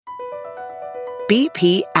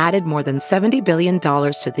BP added more than $70 billion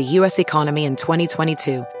to the U.S. economy in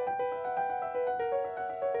 2022.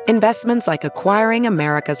 Investments like acquiring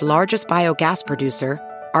America's largest biogas producer,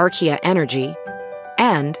 Archaea Energy,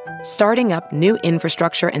 and starting up new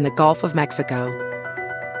infrastructure in the Gulf of Mexico.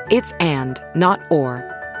 It's and, not or.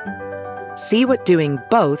 See what doing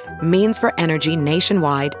both means for energy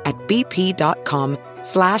nationwide at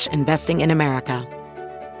bp.com/investing in America.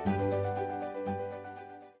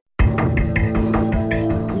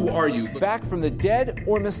 Who are you? Back from the dead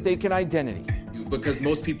or mistaken identity? Because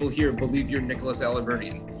most people here believe you're Nicholas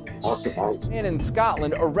Aliverdian. A man in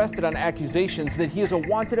Scotland arrested on accusations that he is a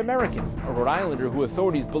wanted American, a Rhode Islander who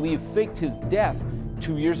authorities believe faked his death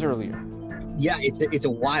 2 years earlier. Yeah, it's a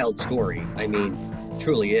wild story. I mean,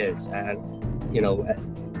 truly is. I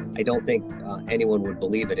don't think anyone would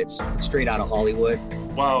believe it. It's straight out of Hollywood.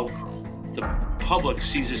 While the public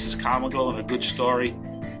sees this as comical and a good story,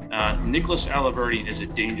 Nicholas Aliverdian is a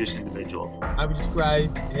dangerous individual. I would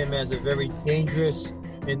describe him as a very dangerous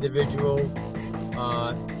individual.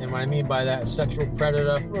 And what I mean by that, a sexual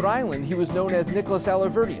predator. In Rhode Island, he was known as Nicholas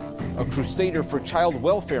Aliverdian, a crusader for child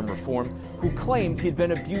welfare reform who claimed he'd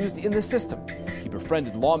been abused in the system. He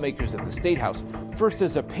befriended lawmakers at the State House, first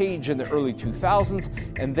as a page in the early 2000s,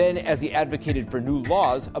 and then as he advocated for new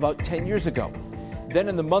laws about 10 years ago. Then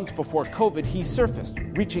in the months before COVID, he surfaced,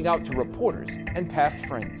 reaching out to reporters and past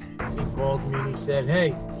friends. He called me and he said,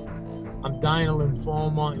 "Hey, I'm dying of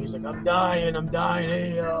lymphoma." He's like, I'm dying. Hey,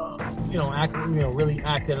 really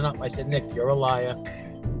acting it up. I said, "Nick, you're a liar."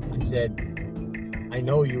 I said, "I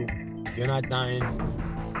know you. You're not dying.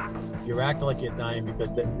 You're acting like you're dying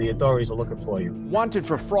because the authorities are looking for you." Wanted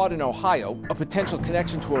for fraud in Ohio, a potential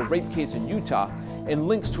connection to a rape case in Utah, and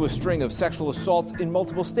links to a string of sexual assaults in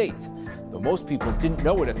multiple states. Though most people didn't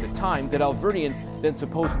know it at the time that Aliverdian then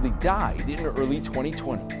supposedly died in early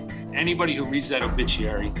 2020. Anybody who reads that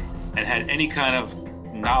obituary and had any kind of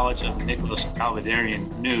knowledge of Nicholas Aliverdian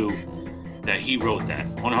knew that he wrote that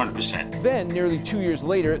 100%. Then, nearly 2 years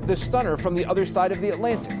later, the stunner from the other side of the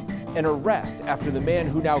Atlantic, an arrest after the man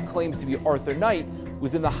who now claims to be Arthur Knight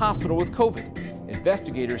was in the hospital with COVID.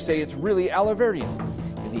 Investigators say it's really Aliverdian.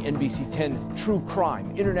 In the NBC 10 True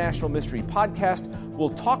Crime International Mystery podcast,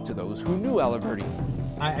 we'll talk to those who knew Aliverdian.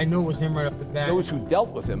 I knew it was him right off the bat. Those who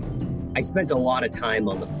dealt with him. I spent a lot of time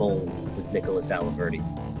on the phone with Nicholas Aliverdian.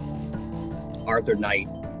 Arthur Knight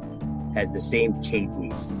has the same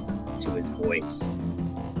cadence to his voice.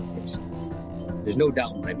 There's no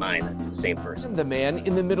doubt in my mind that it's the same person. The man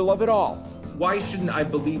in the middle of it all. Why shouldn't I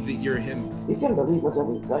believe that you're him? You can believe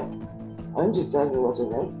whatever you like. I'm just telling you what I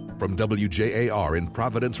know. From WJAR in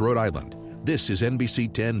Providence, Rhode Island, this is NBC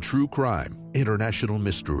 10 True Crime International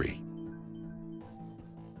Mystery.